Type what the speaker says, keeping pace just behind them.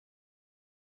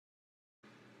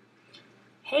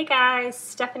Hey guys,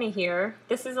 Stephanie here.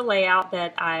 This is a layout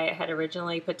that I had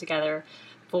originally put together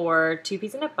for Two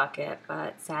Peas in a Bucket,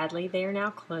 but sadly they are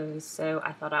now closed, so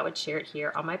I thought I would share it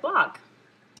here on my blog.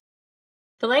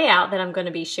 The layout that I'm going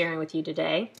to be sharing with you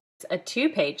today is a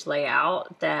two-page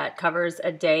layout that covers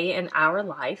a day in our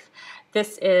life.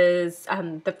 This is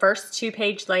the first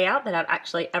two-page layout that I've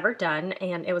actually ever done,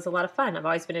 and it was a lot of fun. I've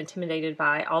always been intimidated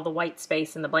by all the white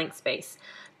space and the blank space,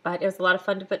 but it was a lot of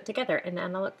fun to put together, and I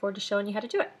look forward to showing you how to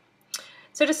do it.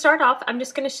 So to start off, I'm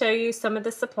just going to show you some of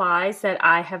the supplies that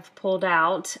I have pulled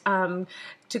out to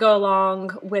go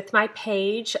along with my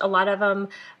page. A lot of them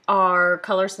are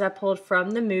colors that I pulled from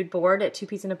the mood board at Two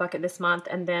Peas in a Bucket this month,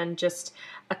 and then just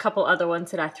a couple other ones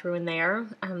that I threw in there.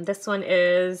 This one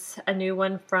is a new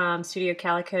one from Studio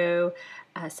Calico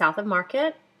South of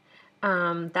Market.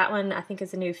 That one I think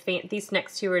is a new these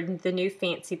next two are the new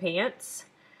fancy pants.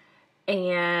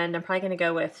 And I'm probably going to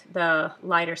go with the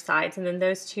lighter sides. And then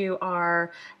those two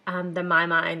are the My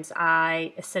Mind's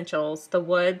Eye Essentials, the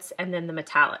woods and then the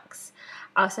metallics.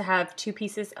 I also have two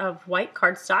pieces of white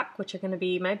cardstock, which are going to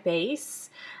be my base,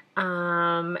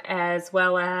 as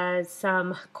well as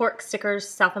some cork stickers,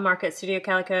 South of Market, Studio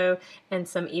Calico, and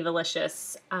some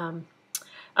Evalicious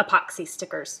epoxy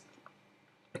stickers.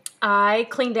 I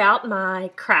cleaned out my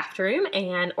craft room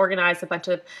and organized a bunch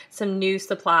of some new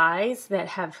supplies that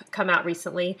have come out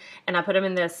recently, and I put them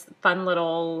in this fun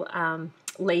little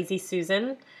Lazy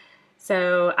Susan.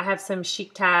 So I have some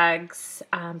Chic Tags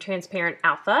Transparent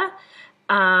Alpha,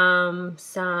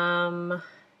 some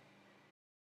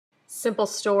Simple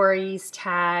Stories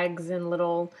tags and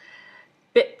little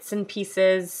bits and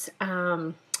pieces,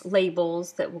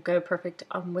 labels that will go perfect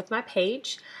with my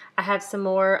page. I have some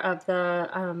more of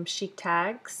the Chic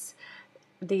Tags.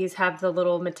 These have the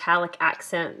little metallic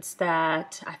accents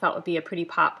that I thought would be a pretty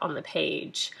pop on the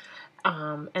page,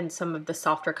 and some of the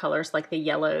softer colors like the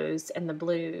yellows and the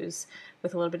blues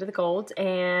with a little bit of the gold.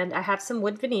 And I have some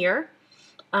wood veneer,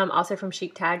 also from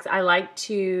Chic Tags. I like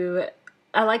the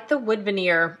wood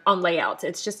veneer on layouts.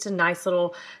 It's just a nice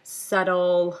little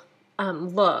subtle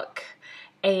look,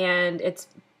 and it's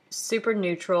super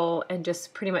neutral and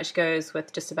just pretty much goes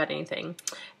with just about anything.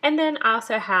 And then I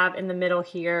also have in the middle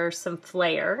here some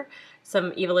flair,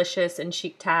 some Evalicious and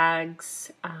Chic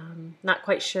Tags. Not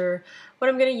quite sure what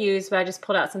I'm going to use, but I just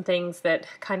pulled out some things that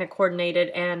kind of coordinated,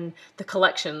 and the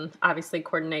collection obviously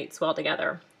coordinates well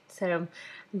together. So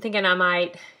I'm thinking I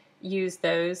might use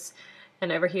those.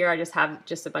 And over here I just have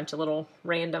just a bunch of little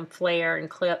random flair and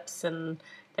clips and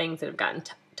things that have gotten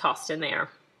tossed in there.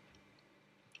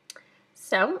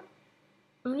 So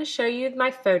I'm going to show you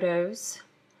my photos,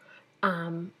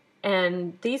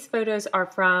 and these photos are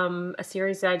from a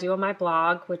series that I do on my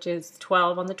blog, which is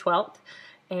 12 on the 12th,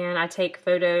 and I take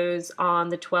photos on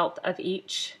the 12th of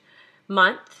each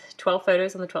month, 12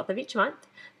 photos on the 12th of each month.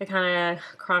 They kind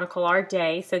of chronicle our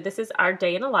day. So this is our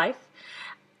day in a life.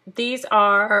 These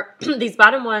are these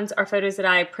bottom ones are photos that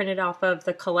I printed off of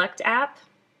the Collect app,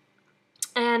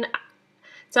 and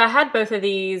so I had both of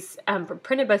these,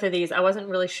 printed both of these. I wasn't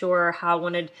really sure how I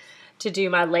wanted to do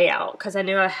my layout because I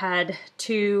knew I had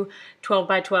two 12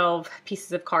 by 12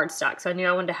 pieces of cardstock, so I knew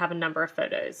I wanted to have a number of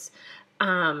photos.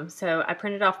 So I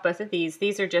printed off both of these.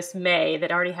 These are just May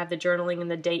that already have the journaling and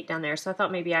the date down there, so I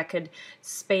thought maybe I could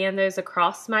span those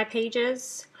across my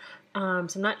pages. So I'm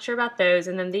not sure about those.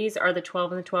 And then these are the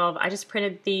 12 and the 12. I just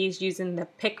printed these using the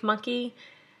PicMonkey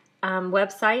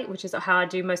website, which is how I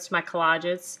do most of my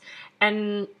collages.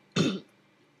 And what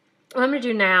I'm going to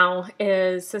do now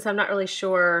is, since I'm not really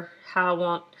sure how I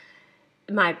want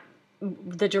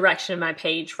the direction of my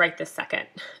page right this second,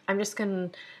 I'm just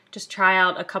going to try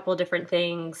out a couple different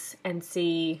things and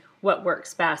see what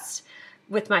works best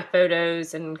with my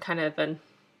photos and kind of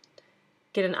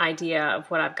get an idea of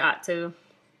what I've got. So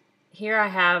here I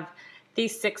have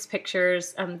these 6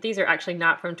 pictures. These are actually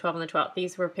not from 12 on the 12th.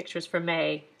 These were pictures from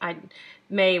May.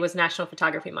 May was National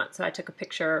Photography Month, so I took a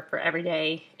picture for every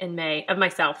day in May of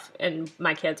myself and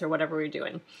my kids or whatever we were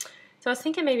doing. So I was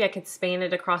thinking maybe I could span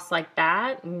it across like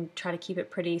that and try to keep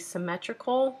it pretty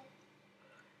symmetrical.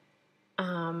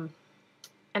 And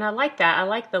I like that. I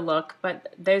like the look,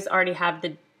 but those already have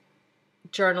the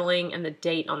journaling and the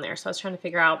date on there, so I was trying to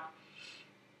figure out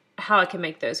how I can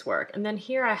make those work. And then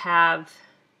here I have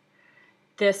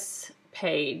this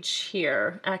page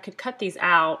here. I could cut these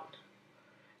out.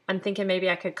 I'm thinking maybe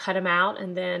I could cut them out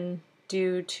and then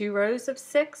do 2 rows of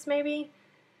 6 maybe.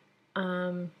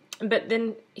 But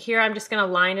then here I'm just going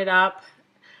to line it up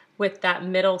with that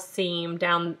middle seam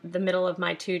down the middle of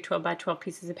my two 12 by 12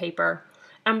 pieces of paper.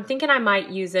 I'm thinking I might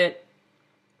use it,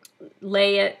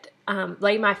 lay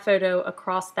my photo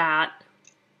across that,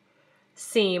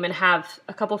 seam and have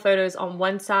a couple photos on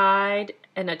one side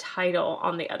and a title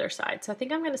on the other side. So I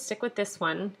think I'm going to stick with this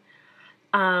one.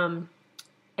 And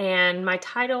my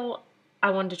title, I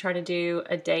wanted to try to do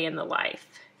a day in the life.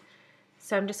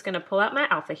 So I'm just going to pull out my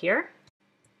alpha here.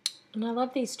 And I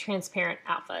love these transparent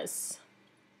alphas.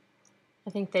 I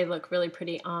think they look really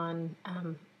pretty on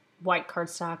white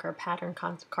cardstock or patterned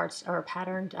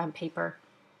paper.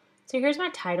 So here's my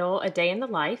title, A Day in the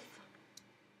Life.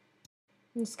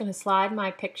 I'm just going to slide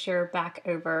my picture back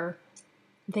over.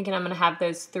 I'm thinking I'm going to have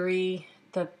those three,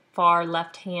 the far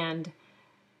left-hand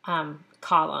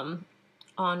column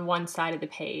on one side of the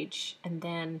page, and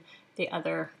then the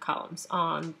other columns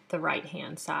on the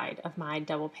right-hand side of my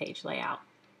double page layout.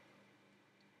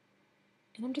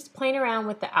 And I'm just playing around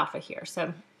with the alpha here.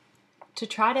 So to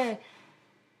try to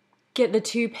get the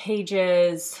two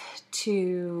pages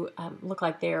to look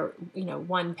like they're,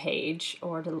 one page,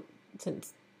 or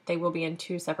since they will be in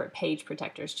two separate page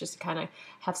protectors, just to kind of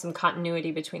have some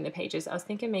continuity between the pages. I was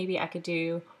thinking maybe I could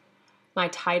do my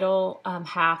title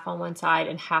half on one side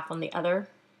and half on the other.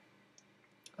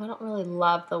 I don't really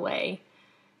love the way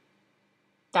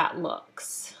that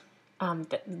looks.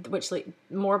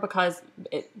 More because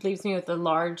it leaves me with a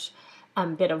large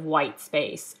bit of white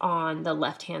space on the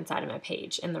left-hand side of my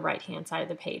page, and the right-hand side of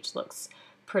the page looks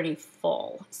pretty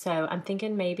full. So I'm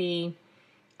thinking maybe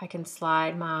I can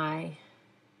slide my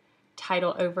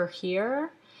title over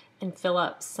here and fill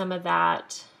up some of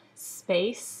that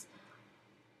space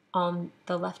on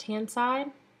the left-hand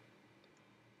side,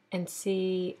 and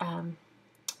see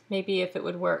maybe if it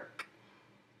would work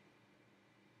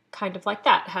kind of like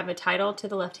that. Have a title to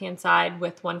the left-hand side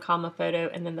with one comma photo,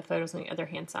 and then the photos on the other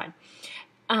hand side.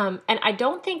 And I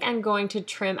don't think I'm going to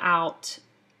trim out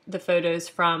the photos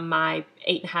from my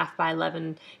 8.5 by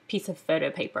 11 piece of photo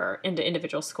paper into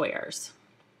individual squares.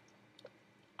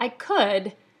 I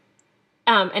could,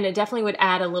 and it definitely would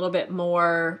add a little bit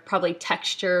more probably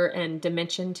texture and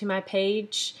dimension to my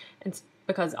page, and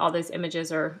because all those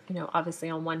images are, obviously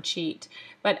on one sheet.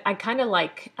 But I kind of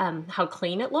like how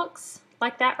clean it looks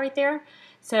like that right there.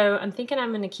 So I'm thinking I'm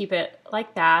going to keep it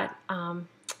like that.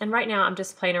 And right now I'm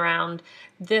just playing around.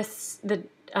 The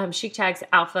Chic Tags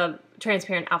Alpha,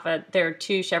 Transparent Alpha, there are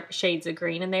two shades of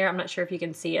green in there. I'm not sure if you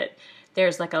can see it.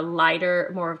 There's like a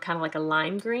lighter, more of kind of like a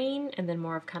lime green, and then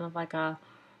more of kind of like a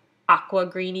aqua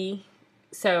greeny.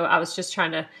 So I was just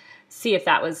trying to see if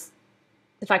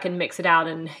I can mix it out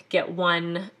and get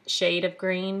one shade of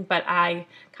green, but I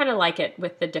kind of like it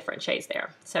with the different shades there.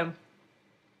 So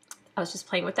I was just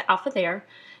playing with the alpha there.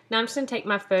 Now I'm just going to take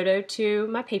my photo to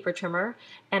my paper trimmer,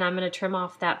 and I'm going to trim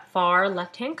off that far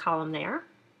left-hand column there.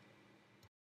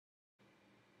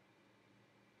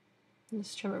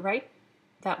 Just trim it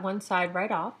that one side right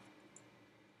off.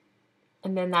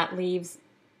 And then that leaves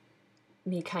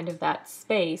me kind of that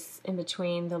space in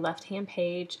between the left-hand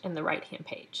page and the right-hand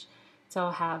page. So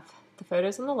I'll have the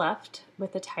photos on the left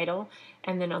with the title,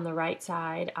 and then on the right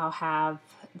side I'll have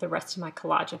the rest of my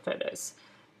collage of photos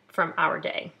from our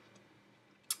day.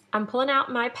 I'm pulling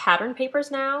out my pattern papers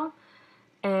now,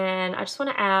 and I just want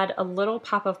to add a little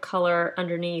pop of color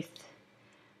underneath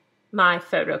my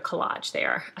photo collage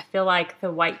there. I feel like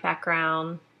the white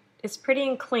background is pretty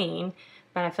and clean,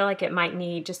 but I feel like it might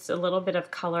need just a little bit of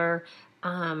color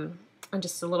and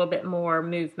just a little bit more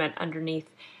movement underneath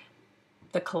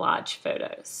the collage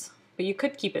photos. But you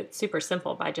could keep it super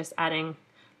simple by just adding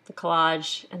the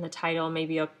collage and the title,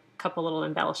 maybe a couple little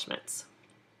embellishments.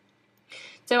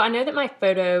 So I know that my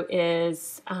photo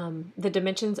is, the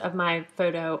dimensions of my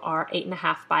photo are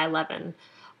 8.5 by 11,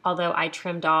 although I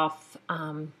trimmed off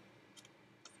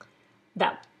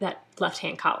that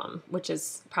left-hand column, which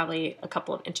is probably a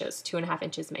couple of inches, 2.5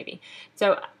 inches maybe.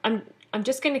 So I'm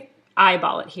just going to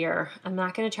eyeball it here. I'm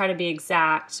not going to try to be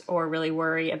exact or really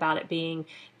worry about it being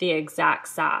the exact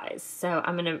size. So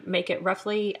I'm going to make it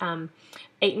roughly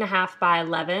 8.5 by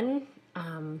 11,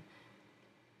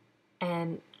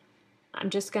 and I'm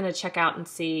just going to check out and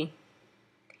see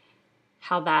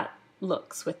how that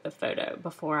looks with the photo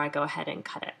before I go ahead and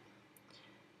cut it.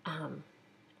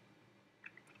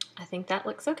 I think that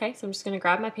looks okay, so I'm just going to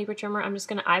grab my paper trimmer. I'm just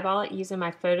going to eyeball it using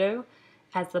my photo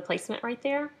as the placement right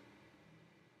there,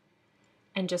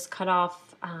 and just cut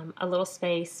off a little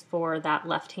space for that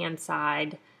left-hand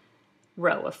side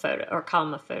row of photo or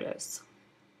column of photos.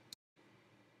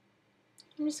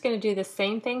 I'm just going to do the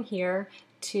same thing here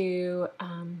to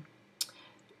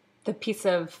the piece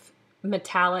of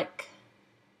metallic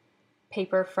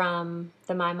paper from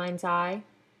the My Mind's Eye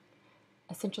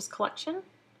Essentials collection.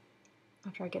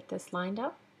 After I get this lined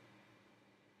up.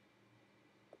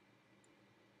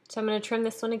 So I'm going to trim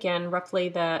this one again, roughly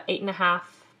the 8.5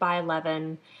 by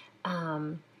 11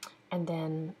 and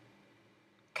then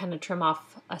kind of trim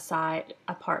off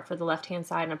a part for the left-hand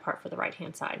side and a part for the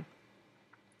right-hand side.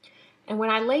 And when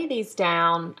I lay these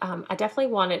down, I definitely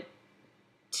want it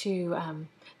to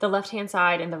the left-hand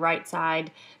side and the right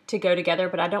side to go together,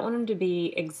 but I don't want them to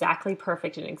be exactly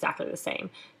perfect and exactly the same.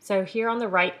 So here on the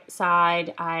right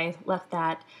side, I left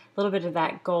that little bit of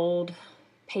that gold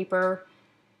paper,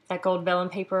 that gold vellum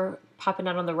paper popping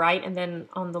out on the right, and then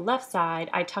on the left side,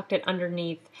 I tucked it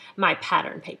underneath my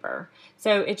pattern paper.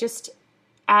 So it just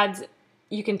adds,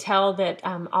 you can tell that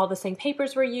all the same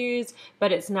papers were used,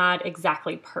 but it's not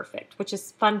exactly perfect, which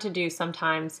is fun to do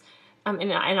sometimes.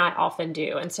 And I often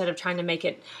do, instead of trying to make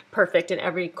it perfect and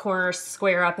every corner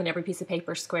square up and every piece of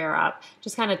paper square up,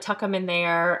 just kind of tuck them in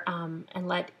there and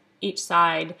let each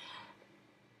side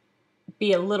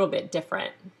be a little bit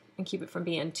different and keep it from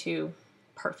being too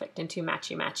perfect and too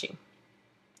matchy-matchy.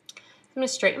 I'm going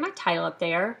to straighten my title up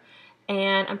there,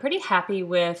 and I'm pretty happy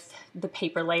with the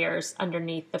paper layers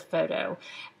underneath the photo.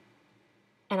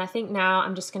 And I think now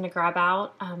I'm just going to grab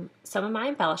out some of my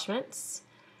embellishments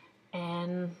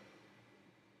and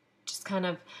just kind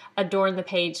of adorn the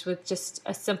page with just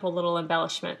a simple little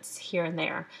embellishments here and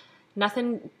there.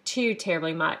 Nothing too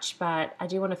terribly much, but I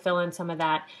do want to fill in some of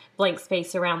that blank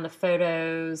space around the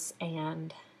photos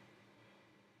and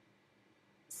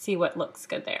see what looks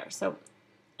good there. So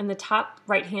in the top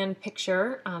right-hand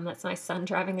picture, that's my son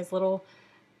driving his little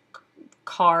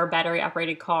car,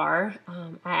 battery-operated car.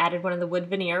 I added one of the wood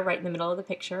veneer right in the middle of the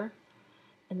picture.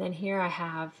 And then here I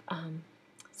have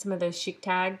some of those chic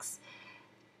tags,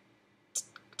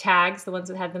 the ones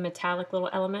that have the metallic little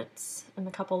elements, and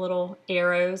a couple little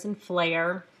arrows and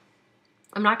flare.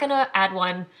 I'm not going to add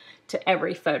one to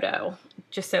every photo,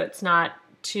 just so it's not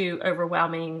too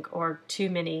overwhelming or too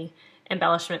many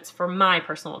embellishments for my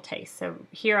personal taste. So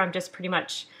here I'm just pretty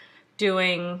much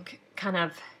doing kind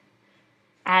of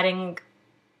adding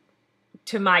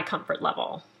to my comfort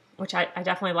level, which I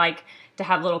definitely like to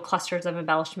have little clusters of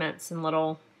embellishments and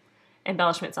little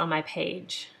embellishments on my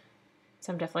page.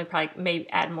 So I'm definitely probably may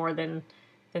add more than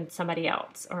somebody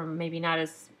else, or maybe not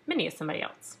as many as somebody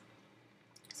else.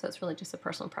 So it's really just a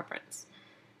personal preference.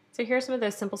 So here's some of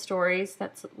those simple stories.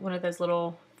 That's one of those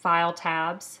little file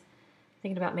tabs.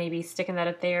 Thinking about maybe sticking that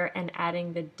up there and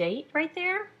adding the date right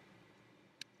there.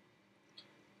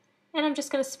 And I'm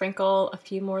just going to sprinkle a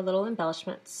few more little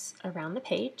embellishments around the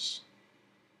page.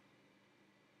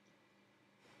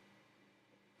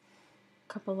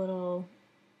 A couple little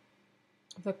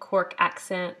the cork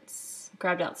accents,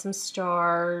 grabbed out some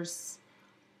stars,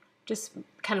 just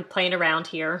kind of playing around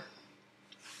here,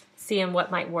 seeing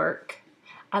what might work.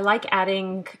 I like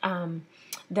adding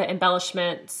the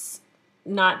embellishments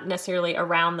not necessarily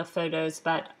around the photos,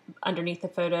 but underneath the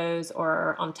photos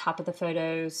or on top of the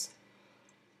photos,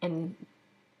 and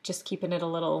just keeping it a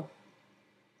little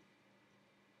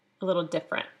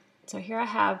different. So here I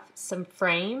have some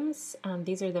frames.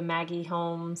 These are the Maggie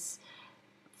Holmes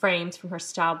frames from her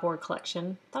style board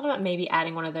collection. Thought about maybe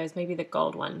adding one of those, maybe the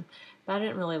gold one, but I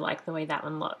didn't really like the way that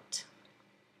one looked.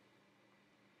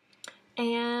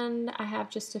 And I have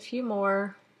just a few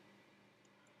more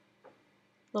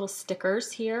little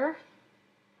stickers here.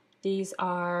 These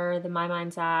are the My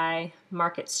Mind's Eye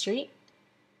Market Street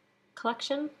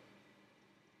collection.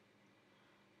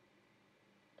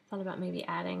 Thought about maybe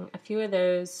adding a few of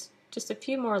those, just a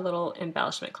few more little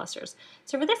embellishment clusters.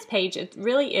 So for this page, it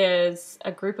really is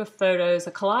a group of photos,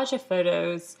 a collage of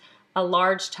photos, a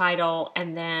large title,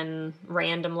 and then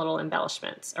random little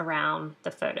embellishments around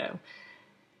the photo.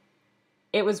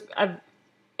 It was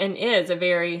and is a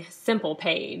very simple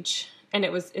page, and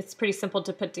it's pretty simple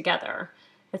to put together.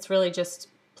 It's really just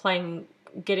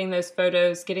getting the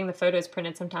photos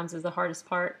printed sometimes is the hardest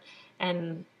part,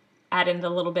 and adding the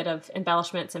little bit of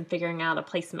embellishments and figuring out a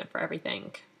placement for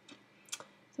everything.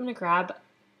 So I'm going to grab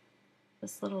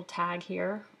this little tag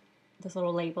here, this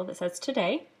little label that says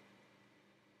today.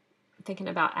 I'm thinking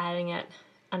about adding it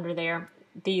under there.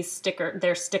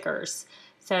 They're stickers.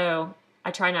 So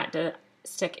I try not to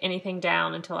stick anything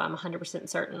down until I'm 100%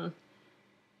 certain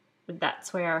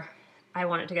that's where I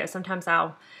want it to go. Sometimes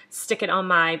I'll stick it on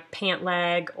my pant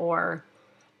leg or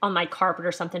on my carpet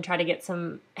or something, try to get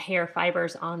some hair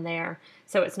fibers on there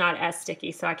so it's not as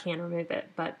sticky, so I can remove it.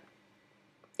 But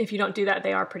if you don't do that,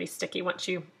 they are pretty sticky once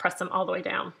you press them all the way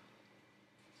down.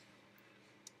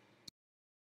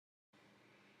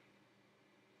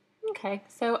 Okay,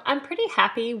 so I'm pretty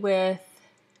happy with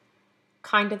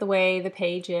kind of the way the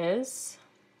page is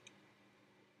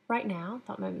right now.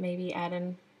 Thought maybe add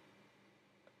in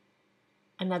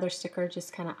another sticker,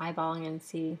 just kind of eyeballing and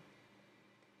see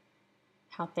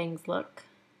how things look.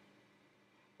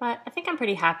 But I think I'm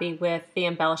pretty happy with the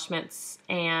embellishments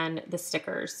and the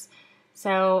stickers.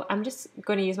 So I'm just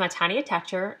going to use my tiny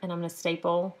attacher and I'm going to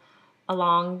staple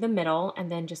along the middle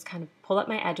and then just kind of pull up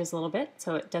my edges a little bit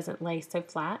so it doesn't lay so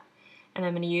flat. And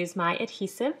I'm going to use my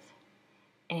adhesive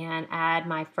and add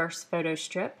my first photo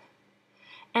strip.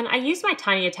 And I use my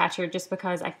tiny attacher just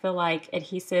because I feel like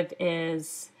adhesive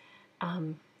is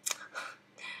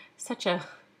such an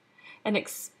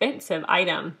expensive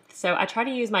item. So I try to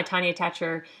use my tiny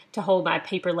attacher to hold my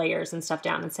paper layers and stuff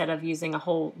down instead of using a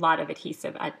whole lot of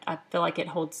adhesive. I feel like it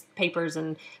holds papers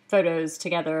and photos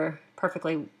together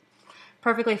perfectly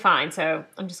fine. So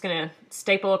I'm just going to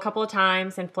staple a couple of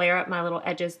times and flare up my little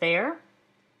edges there.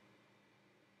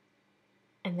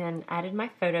 And then added my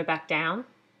photo back down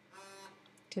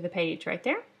to the page right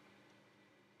there.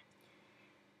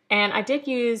 And I did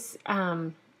use,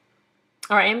 or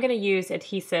I am going to use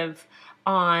adhesive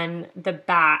on the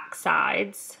back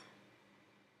sides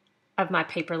of my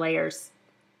paper layers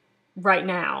right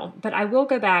now, but I will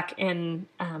go back and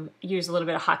use a little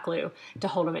bit of hot glue to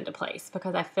hold them into place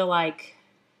because I feel like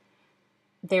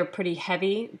they're pretty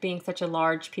heavy being such a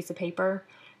large piece of paper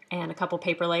and a couple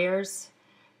paper layers.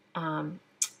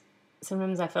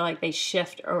 Sometimes I feel like they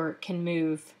shift or can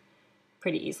move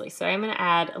pretty easily. So I'm going to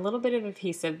add a little bit of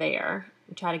adhesive there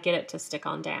and try to get it to stick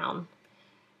on down.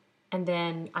 And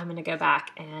then I'm going to go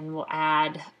back and we'll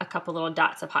add a couple little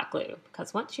dots of hot glue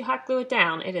because once you hot glue it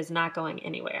down, it is not going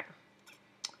anywhere.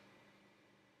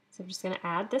 So I'm just going to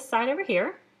add this side over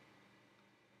here.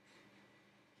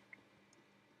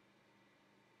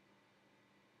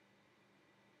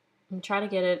 And try to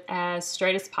get it as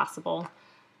straight as possible.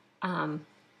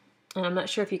 And I'm not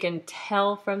sure if you can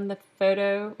tell from the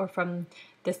photo or from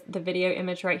the video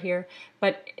image right here,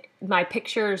 but my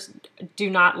pictures do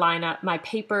not line up, my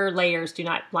paper layers do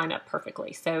not line up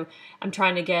perfectly. So I'm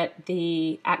trying to get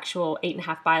the actual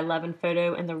 8.5 by 11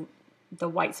 photo and the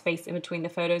white space in between the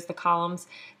photos, the columns,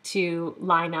 to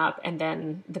line up, and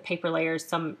then the paper layers,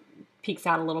 some peeks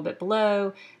out a little bit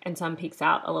below and some peeks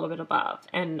out a little bit above.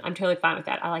 And I'm totally fine with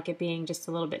that. I like it being just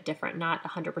a little bit different, not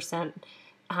 100%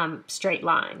 straight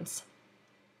lines.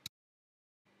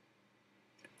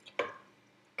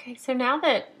 Okay, so now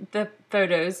that the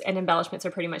photos and embellishments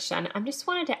are pretty much done, I just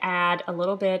wanted to add a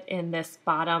little bit in this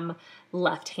bottom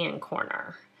left-hand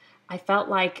corner. I felt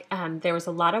like there was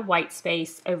a lot of white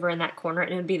space over in that corner,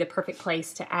 and it would be the perfect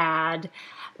place to add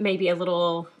maybe a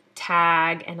little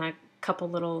tag and a couple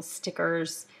little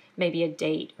stickers, maybe a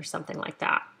date or something like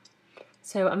that.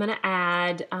 So I'm going to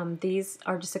add, these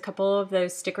are just a couple of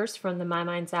those stickers from the My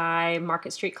Mind's Eye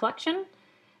Market Street collection.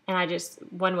 And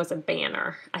one was a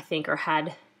banner, I think, or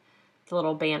had the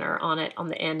little banner on it on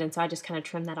the end. And so I just kind of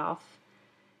trimmed that off.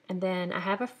 And then I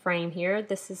have a frame here.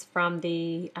 This is from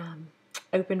the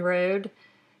Open Road,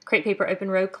 Crepe Paper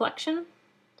Open Road collection.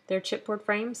 They're chipboard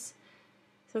frames.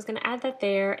 So I was going to add that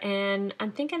there. And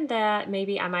I'm thinking that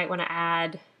maybe I might want to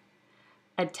add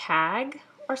a tag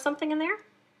or something in there.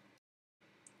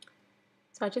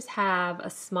 So I just have a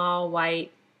small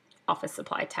white office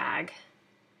supply tag.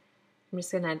 I'm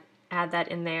just going to add that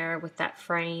in there with that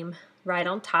frame right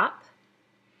on top.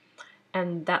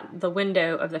 And the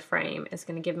window of the frame is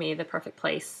going to give me the perfect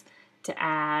place to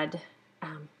add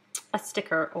a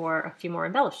sticker or a few more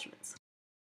embellishments.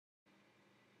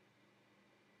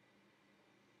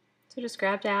 So just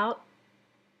grabbed out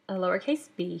a lowercase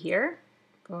b here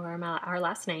for our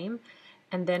last name,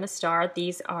 and then a star.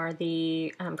 These are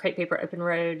the Crepe Paper Open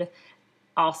Road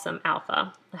Awesome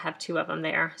Alpha. I have two of them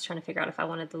there. I was trying to figure out if I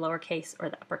wanted the lowercase or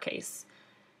the uppercase,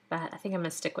 but I think I'm going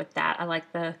to stick with that. I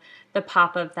like the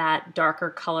pop of that darker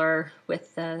color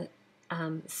with the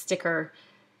sticker,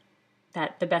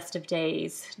 the Best of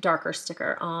Days darker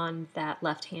sticker on that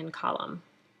left-hand column.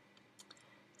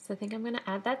 So I think I'm going to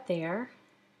add that there,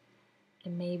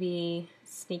 and maybe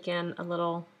sneak in a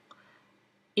little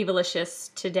Evilicious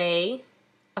Today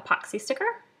epoxy sticker.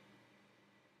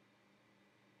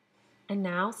 And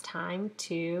now it's time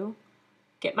to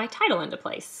get my title into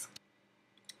place.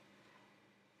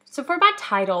 So for my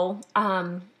title,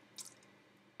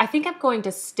 I think I'm going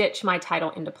to stitch my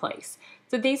title into place.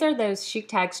 So these are those Chic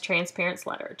Tags transparent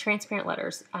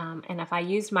letters. And if I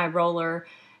used my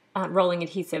rolling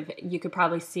adhesive, you could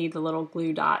probably see the little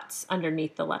glue dots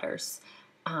underneath the letters,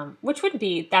 which wouldn't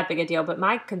be that big a deal, but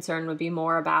my concern would be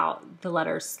more about the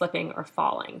letters slipping or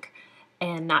falling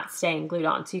and not staying glued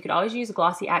on. So you could always use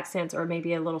glossy accents or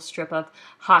maybe a little strip of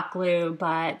hot glue,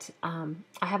 but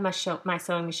I have my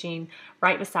sewing machine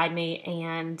right beside me,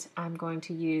 and I'm going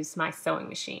to use my sewing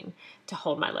machine to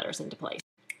hold my letters into place.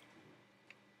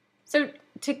 So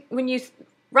when you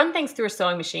run things through a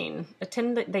sewing machine,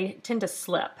 they tend to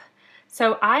slip.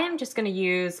 So I am just going to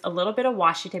use a little bit of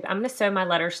washi tape. I'm going to sew my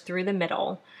letters through the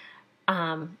middle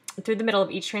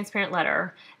of each transparent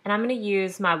letter, and I'm going to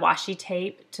use my washi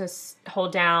tape to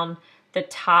hold down the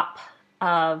top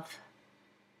of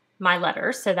my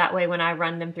letters, so that way when I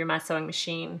run them through my sewing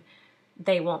machine,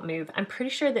 they won't move. I'm pretty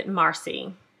sure that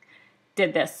Marcy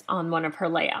did this on one of her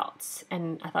layouts,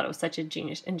 and I thought it was such a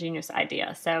ingenious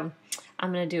idea. So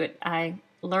I'm going to do it. I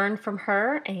learned from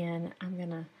her, and I'm going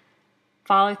to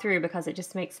follow through because it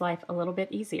just makes life a little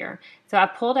bit easier. So I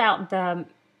pulled out the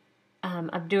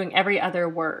of doing every other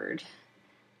word.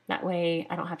 That way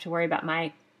I don't have to worry about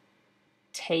my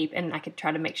tape, and I could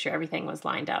try to make sure everything was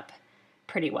lined up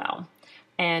pretty well.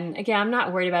 And again, I'm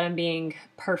not worried about them being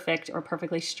perfect or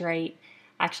perfectly straight.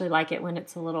 I actually like it when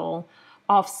it's a little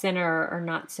off center or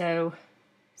not so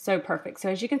perfect. So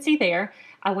as you can see there,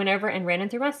 I went over and ran it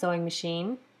through my sewing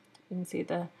machine. You can see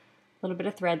the little bit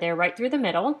of thread there right through the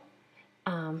middle.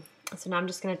 So now I'm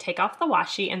just going to take off the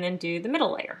washi and then do the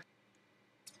middle layer.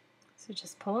 So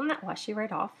just pulling that washi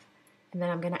right off, and then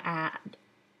I'm going to add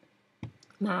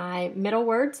my middle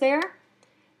words there,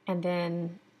 and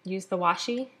then use the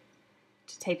washi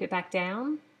to tape it back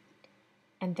down,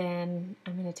 and then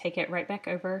I'm going to take it right back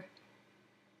over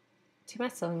to my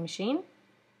sewing machine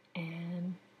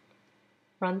and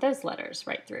run those letters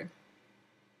right through.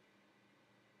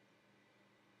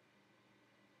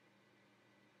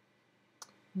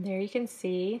 And there you can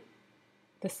see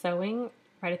the sewing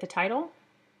right at the title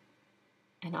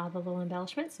and all the little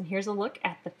embellishments. And here's a look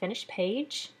at the finished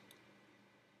page.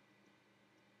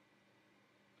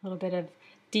 A little bit of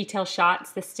detail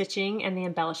shots, the stitching and the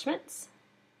embellishments.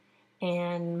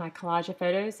 And my collage of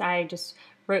photos, I just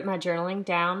wrote my journaling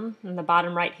down in the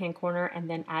bottom right hand corner and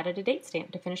then added a date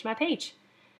stamp to finish my page.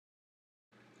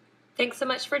 Thanks so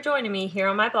much for joining me here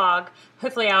on my blog.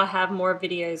 Hopefully I'll have more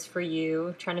videos for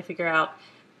you, trying to figure out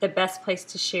the best place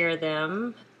to share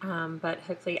them, but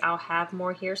hopefully I'll have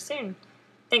more here soon.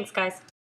 Thanks, guys.